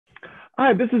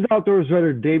Hi, this is Outdoors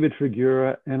writer David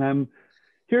Figura, and I'm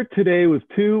here today with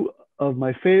two of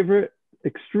my favorite,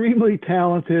 extremely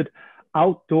talented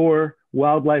outdoor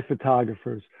wildlife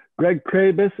photographers, Greg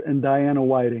Craybas and Diana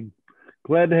Whiting.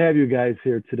 Glad to have you guys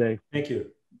here today. Thank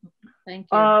you. Thank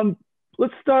you.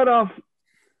 Let's start off.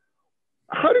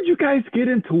 How did you guys get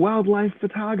into wildlife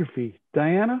photography?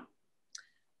 Diana?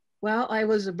 Well, I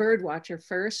was a bird watcher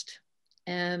first,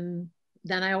 and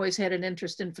then I always had an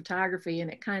interest in photography,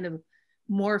 and it kind of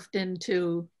morphed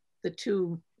into the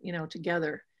two,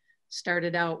 together.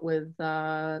 Started out with,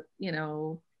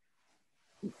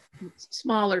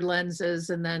 smaller lenses,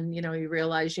 and then, you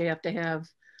realize you have to have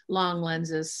long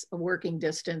lenses, a working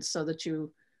distance, so that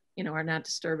you are not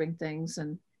disturbing things,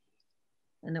 and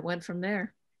it went from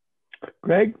there.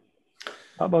 Greg,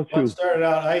 how about you? Well, it started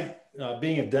out,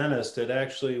 being a dentist, it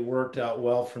actually worked out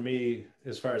well for me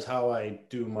as far as how I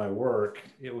do my work.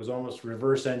 It was almost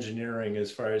reverse engineering as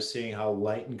far as seeing how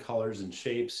light and colors and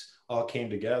shapes all came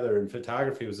together. And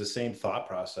photography was the same thought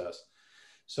process.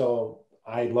 So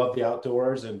I love the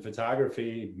outdoors, and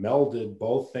photography melded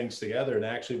both things together and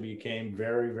actually became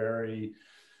very, very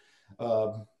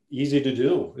easy to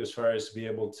do as far as to be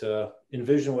able to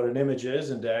envision what an image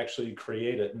is and to actually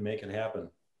create it and make it happen.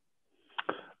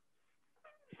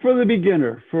 For the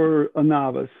beginner, for a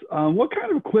novice, what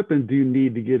kind of equipment do you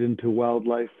need to get into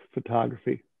wildlife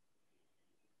photography?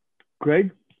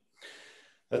 Greg?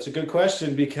 That's a good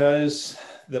question, because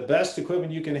the best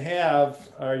equipment you can have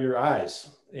are your eyes.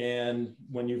 And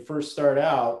when you first start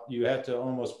out, you have to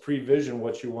almost pre-vision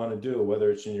what you want to do,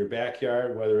 whether it's in your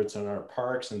backyard, whether it's in our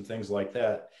parks and things like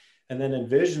that. And then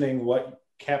envisioning what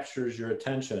captures your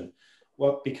attention.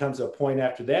 What becomes a point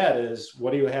after that is, what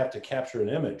do you have to capture an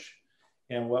image?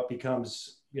 And what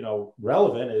becomes,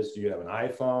 relevant is, do you have an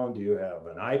iPhone? Do you have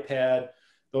an iPad?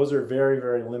 Those are very,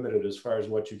 very limited as far as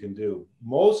what you can do.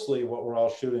 Mostly what we're all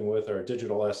shooting with are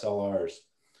digital SLRs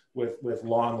with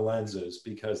long lenses,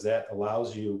 because that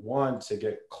allows you, one, to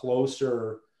get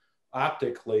closer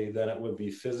optically than it would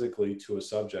be physically to a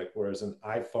subject. Whereas an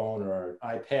iPhone or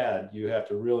an iPad, you have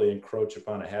to really encroach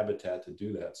upon a habitat to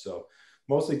do that. So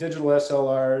mostly digital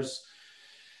SLRs.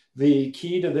 The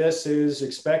key to this is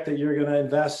expect that you're going to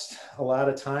invest a lot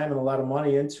of time and a lot of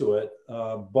money into it,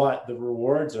 but the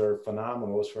rewards are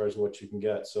phenomenal as far as what you can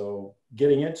get. So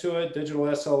getting into it, digital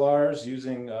SLRs,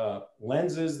 using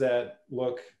lenses that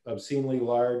look obscenely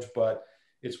large, but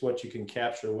it's what you can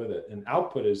capture with it. And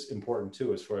output is important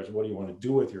too, as far as what do you want to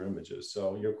do with your images.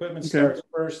 So your equipment starts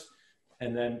first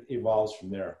and then evolves from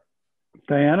there.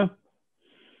 Diana?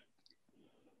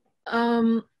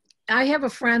 I have a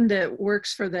friend that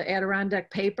works for the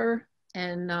Adirondack paper,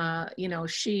 and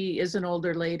she is an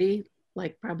older lady,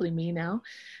 like probably me now,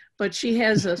 but she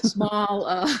has a small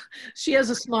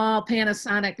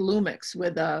Panasonic Lumix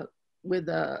with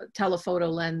a telephoto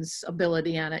lens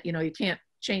ability on it. You can't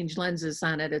change lenses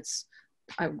on it. It's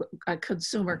a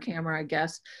consumer camera, I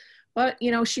guess. But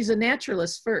she's a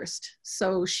naturalist first,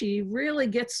 so she really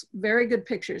gets very good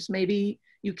pictures. Maybe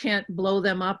you can't blow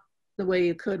them up the way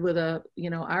you could with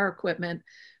our equipment,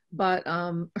 but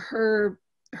her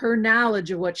knowledge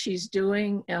of what she's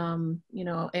doing,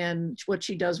 and what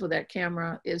she does with that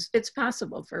camera it's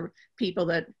possible for people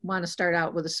that want to start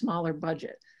out with a smaller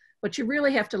budget, but you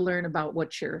really have to learn about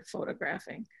what you're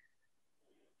photographing.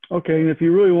 Okay, and if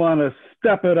you really want to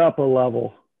step it up a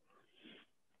level,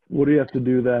 what do you have to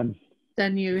do then?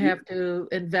 Then you have to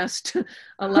invest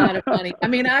a lot of money. I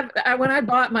mean, when I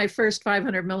bought my first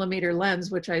 500 millimeter lens,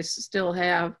 which I still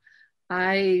have,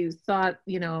 I thought,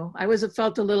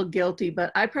 felt a little guilty,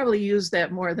 but I probably use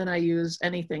that more than I use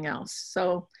anything else.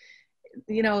 So,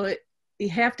 you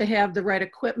have to have the right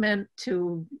equipment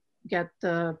to get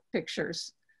the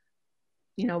pictures,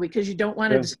 because you don't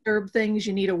want to disturb things.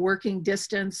 You need a working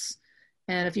distance.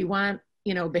 And if you want,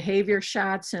 behavior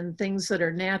shots and things that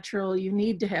are natural, you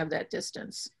need to have that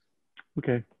distance.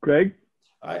 Okay, Greg?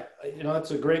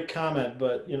 That's a great comment,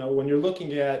 but when you're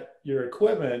looking at your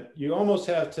equipment, you almost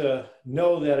have to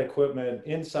know that equipment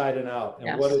inside and out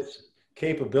and what its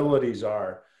capabilities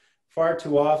are. Far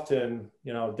too often,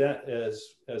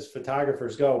 as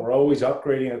photographers go, we're always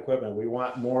upgrading equipment. We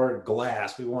want more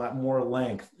glass, we want more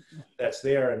length that's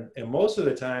there. And most of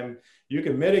the time, you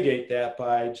can mitigate that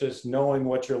by just knowing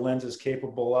what your lens is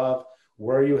capable of,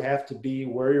 where you have to be,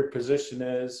 where your position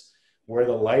is, where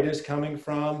the light is coming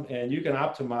from. And you can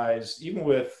optimize, even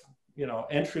with,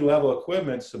 entry-level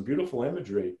equipment, some beautiful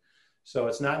imagery. So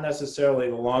it's not necessarily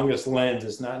the longest lens.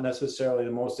 It's not necessarily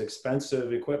the most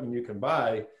expensive equipment you can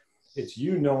buy. It's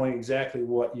you knowing exactly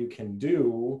what you can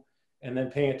do and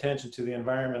then paying attention to the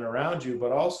environment around you,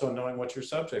 but also knowing what your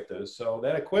subject is. So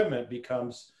that equipment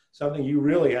becomes something you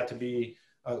really have to be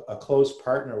a close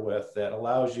partner with that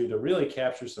allows you to really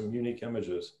capture some unique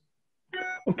images.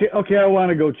 Okay, I want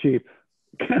to go cheap.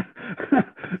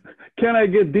 Can I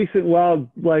get decent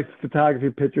wildlife photography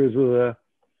pictures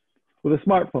with a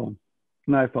smartphone,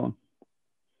 an iPhone?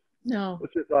 No.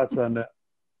 What's your thoughts on that?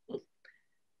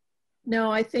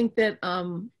 No, I think that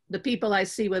the people I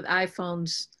see with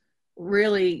iPhones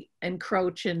really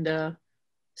encroach into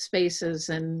spaces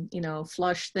and, you know,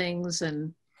 flush things,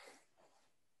 and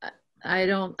I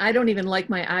don't even like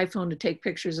my iPhone to take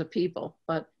pictures of people,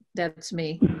 but that's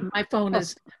me. My phone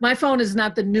is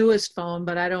not the newest phone,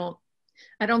 but I don't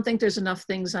think there's enough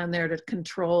things on there to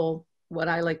control what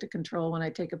I like to control when I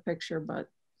take a picture. But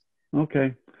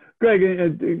okay,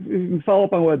 Greg, follow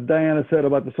up on what Diana said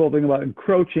about this whole thing about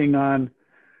encroaching on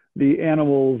the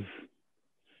animal's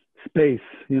space,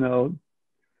 you know,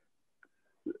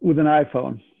 with an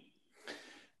iPhone.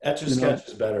 Etch-a-Sketch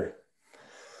is better.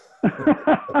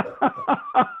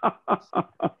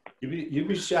 You'd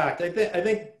be shocked. I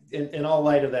think in all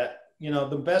light of that, you know,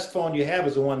 the best phone you have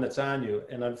is the one that's on you.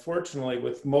 And unfortunately,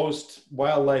 with most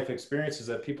wildlife experiences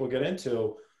that people get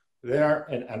into,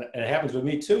 and it happens with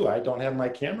me too. I don't have my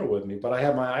camera with me, but I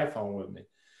have my iPhone with me.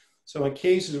 So in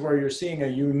cases where you're seeing a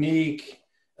unique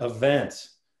event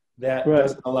that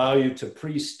doesn't allow you to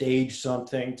pre-stage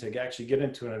something to actually get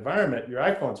into an environment, your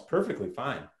iPhone's perfectly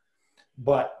fine.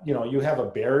 But, you know, you have a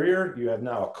barrier, you have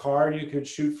now a car you could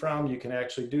shoot from, you can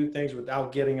actually do things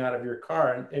without getting out of your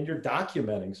car, and you're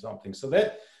documenting something. So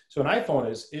an iPhone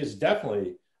is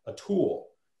definitely a tool.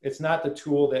 It's not the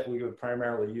tool that we would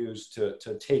primarily use to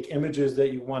take images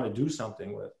that you want to do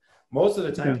something with. Most of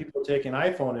the time, people taking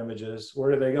iPhone images,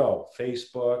 where do they go?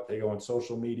 Facebook, they go on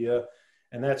social media,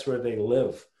 and that's where they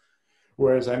live.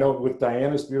 Whereas I know with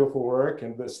Diana's beautiful work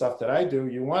and the stuff that I do,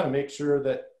 you want to make sure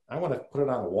that I want to put it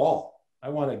on the wall. I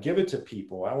want to give it to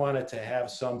people. I want it to have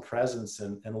some presence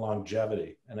and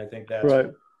longevity. And I think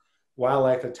that's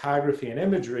wildlife photography and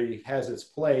imagery has its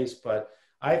place, but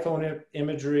iPhone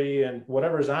imagery and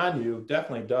whatever's on you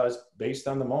definitely does based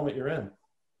on the moment you're in.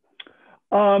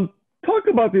 Talk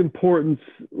about the importance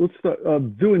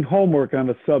of doing homework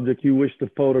on a subject you wish to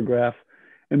photograph,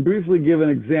 and briefly give an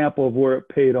example of where it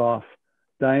paid off.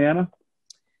 Diana?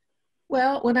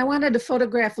 Well, when I wanted to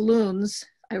photograph loons,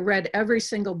 I read every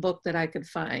single book that I could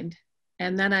find.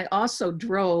 And then I also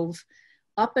drove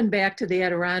up and back to the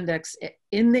Adirondacks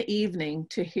in the evening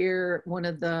to hear one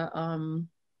of the,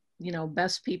 you know,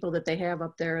 best people that they have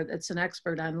up there that's an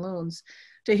expert on loons,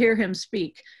 to hear him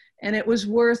speak. And it was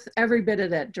worth every bit of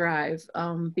that drive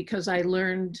because I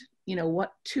learned, you know,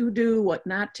 what to do, what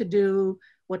not to do,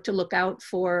 what to look out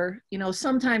for. You know,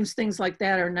 sometimes things like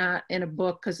that are not in a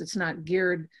book because it's not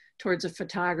geared towards a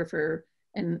photographer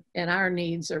and our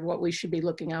needs or what we should be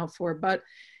looking out for. But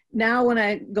now when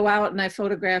I go out and I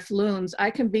photograph loons,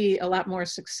 I can be a lot more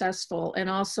successful and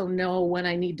also know when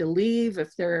I need to leave,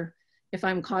 if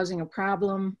I'm causing a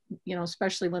problem, you know,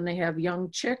 especially when they have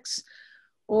young chicks,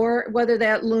 or whether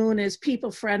that loon is people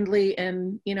friendly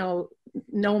and, you know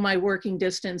my working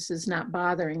distance is not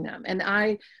bothering them. And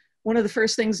one of the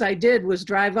first things I did was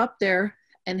drive up there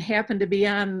and happened to be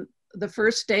on the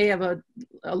first day of a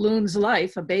loon's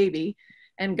life, a baby,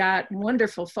 and got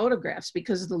wonderful photographs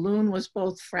because the loon was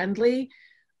both friendly,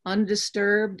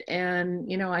 undisturbed,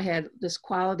 and, you know, I had this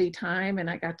quality time and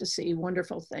I got to see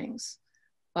wonderful things.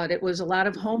 But it was a lot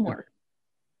of homework.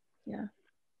 Yeah.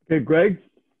 Okay, Greg?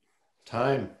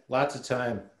 Time, lots of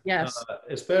time. Yes.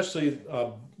 Especially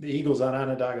the eagles on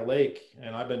Onondaga Lake.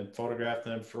 And I've been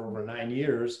photographing them for over 9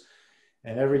 years.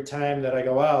 And every time that I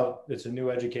go out, it's a new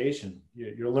education.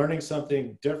 You're learning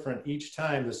something different each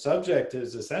time. The subject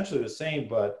is essentially the same,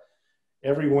 but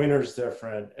every winter is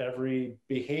different. Every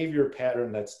behavior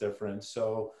pattern that's different.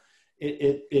 So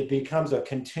it becomes a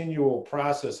continual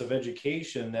process of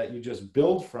education that you just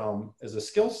build from as a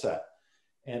skill set.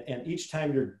 And each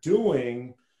time you're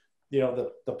doing, you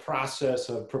know, the process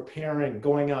of preparing,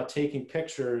 going out, taking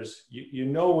pictures, you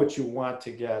know what you want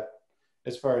to get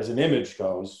as far as an image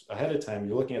goes ahead of time.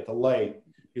 You're looking at the light,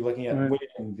 you're looking at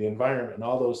wind, the environment, and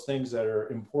all those things that are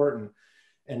important,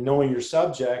 and knowing your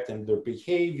subject and their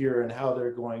behavior and how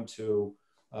they're going to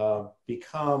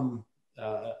become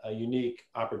a unique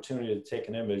opportunity to take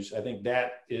an image. I think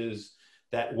that is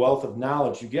that wealth of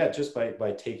knowledge you get just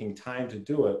by taking time to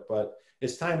do it, but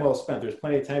it's time well spent. There's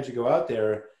plenty of times you go out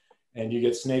there and you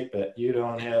get snake bit. You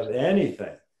don't have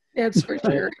anything. That's for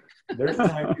sure. There's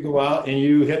time you go out and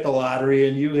you hit the lottery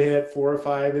and you hit 4 or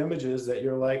 5 images that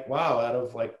you're like, wow, out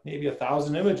of like maybe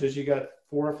 1,000 images, you got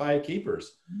 4 or 5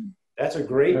 keepers. That's a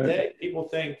great day. People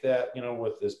think that, you know,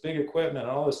 with this big equipment and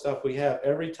all this stuff we have,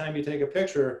 every time you take a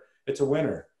picture, it's a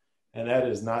winner. And that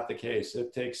is not the case.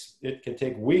 It can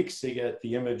take weeks to get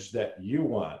the image that you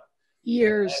want.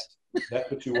 Years.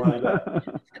 That's what you want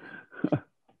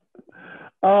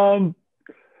to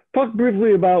Talk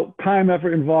briefly about time,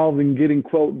 effort involved in getting,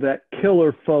 quote, that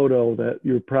killer photo that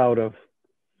you're proud of.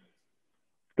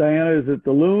 Diana, is it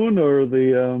the loon or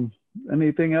the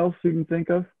anything else you can think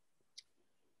of?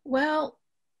 Well,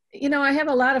 you know, I have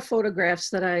a lot of photographs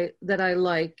that I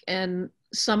like, and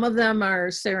some of them are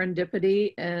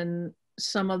serendipity, and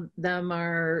some of them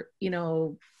are, you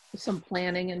know, some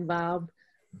planning involved.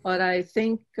 But I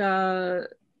think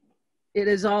it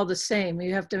is all the same.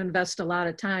 You have to invest a lot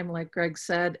of time, like Greg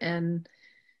said, and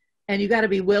you got to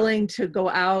be willing to go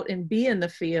out and be in the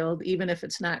field, even if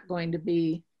it's not going to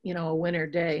be, you know, a winter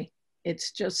day.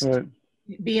 It's just Right.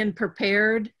 being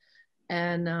prepared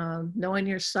and knowing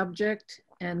your subject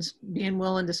and being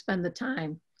willing to spend the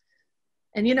time.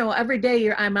 And, you know, every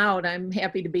day I'm out, I'm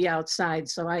happy to be outside.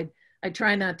 So I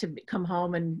try not to come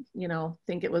home and, you know,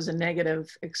 think it was a negative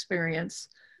experience.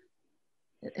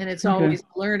 And it's always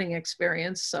a learning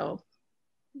experience. So,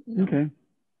 you know. Okay.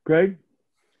 Greg?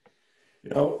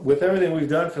 You know, with everything we've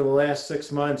done for the last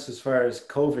 6 months, as far as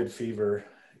COVID fever,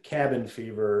 cabin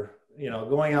fever, you know,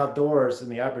 going outdoors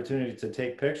and the opportunity to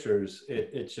take pictures,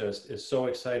 it just is so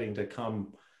exciting to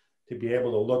be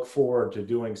able to look forward to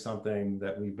doing something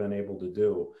that we've been able to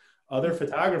do. Other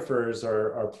photographers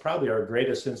are probably our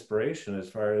greatest inspiration as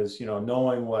far as, you know,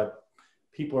 knowing what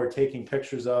people are taking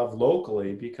pictures of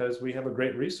locally, because we have a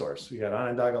great resource. We got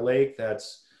Onondaga Lake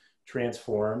that's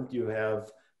transformed. You have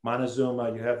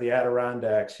Montezuma, you have the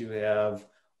Adirondacks, you have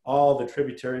all the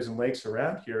tributaries and lakes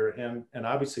around here, and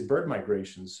obviously bird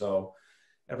migration. So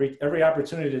every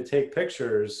opportunity to take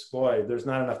pictures, boy, there's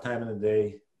not enough time in the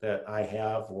day that I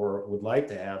have or would like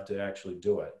to have to actually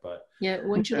do it. But Yeah,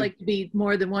 wouldn't you like to be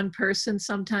more than one person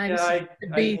sometimes? yeah,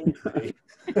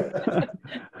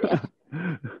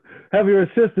 Have your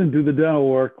assistant do the dental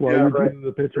work while you right. do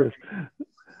the pictures.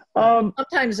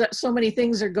 Sometimes so many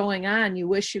things are going on. You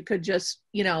wish you could just,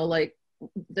 you know, like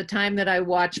the time that I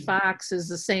watch Fox is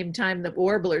the same time that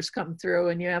warblers come through,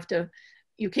 and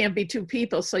you can't be two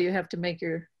people. So you have to make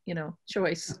your, you know,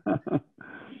 choice.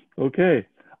 Okay.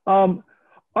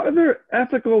 Are there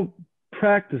ethical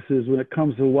practices when it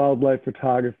comes to wildlife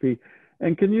photography?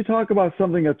 And can you talk about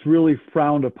something that's really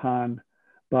frowned upon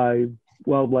by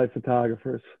wildlife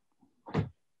photographers?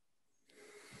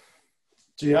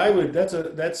 Gee,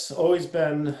 that's always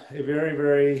been a very,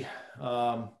 very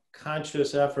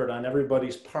conscious effort on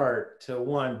everybody's part to,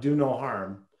 one, do no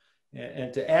harm,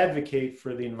 and to advocate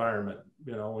for the environment.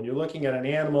 You know, when you're looking at an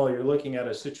animal, you're looking at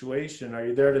a situation, are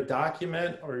you there to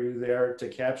document, or are you there to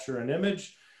capture an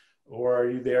image, or are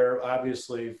you there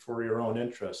obviously for your own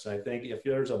interests? I think if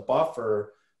there's a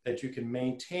buffer that you can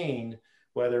maintain,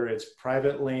 whether it's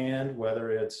private land,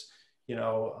 whether it's, you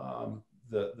know,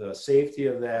 the safety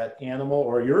of that animal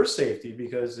or your safety,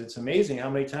 because it's amazing how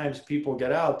many times people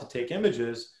get out to take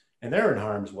images and they're in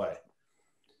harm's way.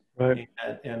 Right.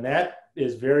 And that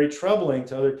is very troubling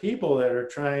to other people that are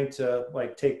trying to,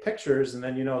 like, take pictures, and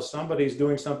then, you know, somebody's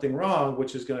doing something wrong,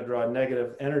 which is going to draw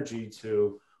negative energy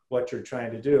to what you're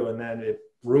trying to do, and then it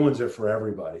ruins it for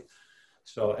everybody.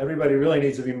 So everybody really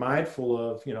needs to be mindful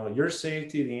of, you know, your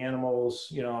safety, the animals,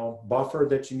 you know, buffer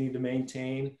that you need to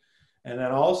maintain. And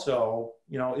then also,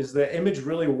 you know, is the image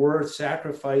really worth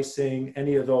sacrificing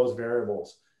any of those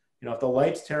variables? You know, if the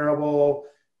light's terrible,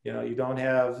 you know, you don't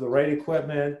have the right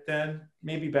equipment, then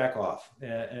maybe back off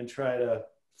and try to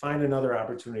find another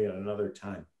opportunity at another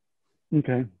time.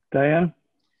 Okay. Diana?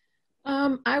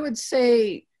 I would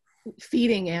say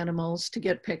feeding animals to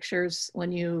get pictures.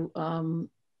 When you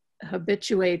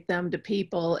habituate them to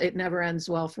people, it never ends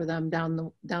well for them down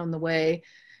the way.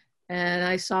 And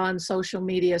I saw on social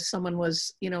media, someone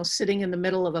was, you know, sitting in the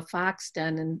middle of a fox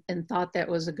den and thought that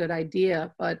was a good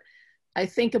idea. But I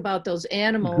think about those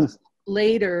animals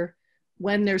later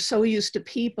when they're so used to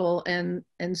people, and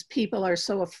people are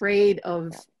so afraid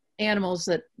of animals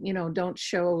that, you know, don't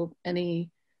show any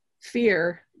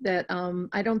fear, that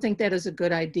I don't think that is a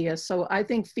good idea. So I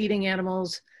think feeding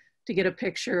animals to get a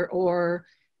picture, or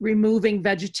removing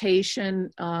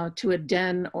vegetation to a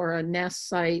den or a nest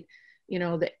site, you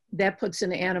know, that puts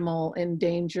an animal in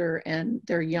danger, and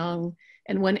they're young.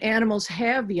 And when animals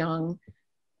have young,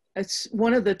 it's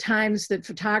one of the times that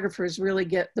photographers really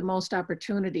get the most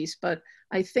opportunities. But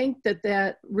I think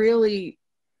that really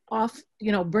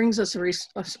brings us a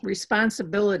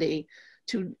responsibility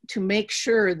to make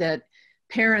sure that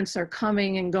parents are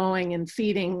coming and going and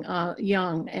feeding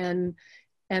young, and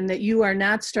that you are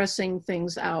not stressing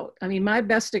things out. I mean, my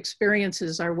best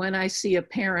experiences are when I see a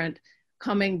parent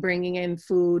coming, bringing in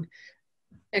food,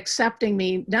 accepting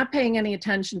me, not paying any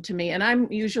attention to me. And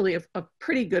I'm usually a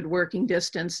pretty good working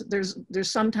distance. There's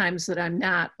sometimes that I'm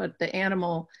not, but the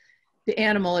animal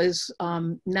is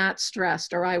not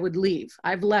stressed, or I would leave.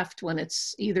 I've left when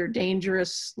it's either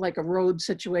dangerous, like a road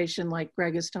situation like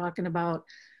Greg is talking about,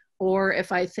 or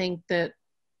if I think that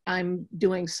I'm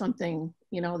doing something,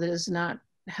 you know, that is not,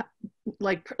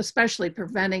 like, especially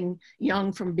preventing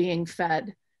young from being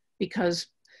fed, because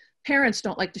parents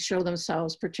don't like to show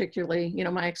themselves, particularly, you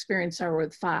know, my experience are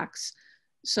with fox.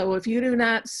 So if you do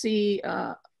not see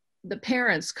the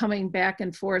parents coming back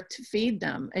and forth to feed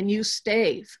them, and you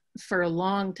stay for a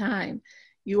long time,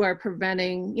 you are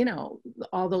preventing, you know,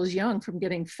 all those young from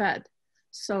getting fed.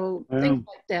 So things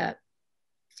like that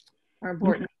are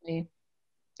important to me.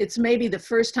 It's maybe the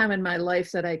first time in my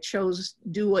life that I chose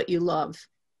do what you love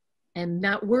and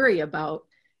not worry about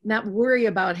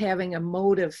having a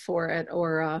motive for it,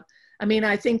 or I mean,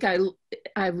 I think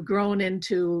I've grown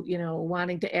into, you know,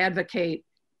 wanting to advocate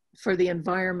for the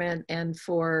environment and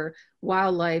for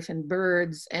wildlife and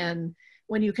birds. And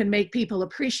when you can make people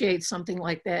appreciate something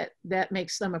like that, that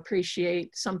makes them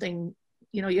appreciate something.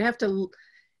 You know, you have to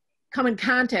come in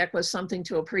contact with something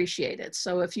to appreciate it.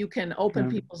 So if you can open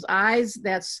people's eyes,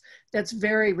 that's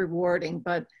very rewarding.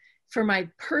 But for my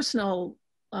personal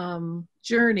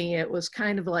journey, it was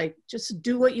kind of like, just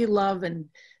do what you love and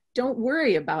don't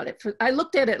worry about it. I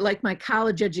looked at it like my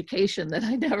college education that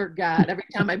I never got. Every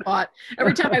time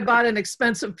I bought an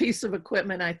expensive piece of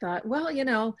equipment, I thought, well, you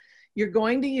know, you're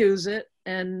going to use it,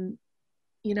 and,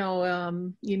 you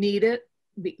know, you need it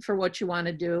for what you want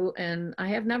to do. And I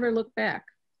have never looked back.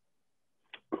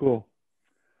 Cool.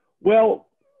 Well,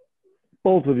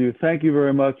 both of you, thank you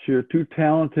very much. You're two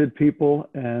talented people,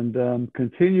 and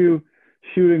continue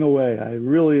shooting away. I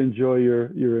really enjoy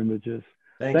your images.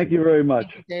 Thank you very much.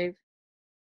 Thank you, Dave.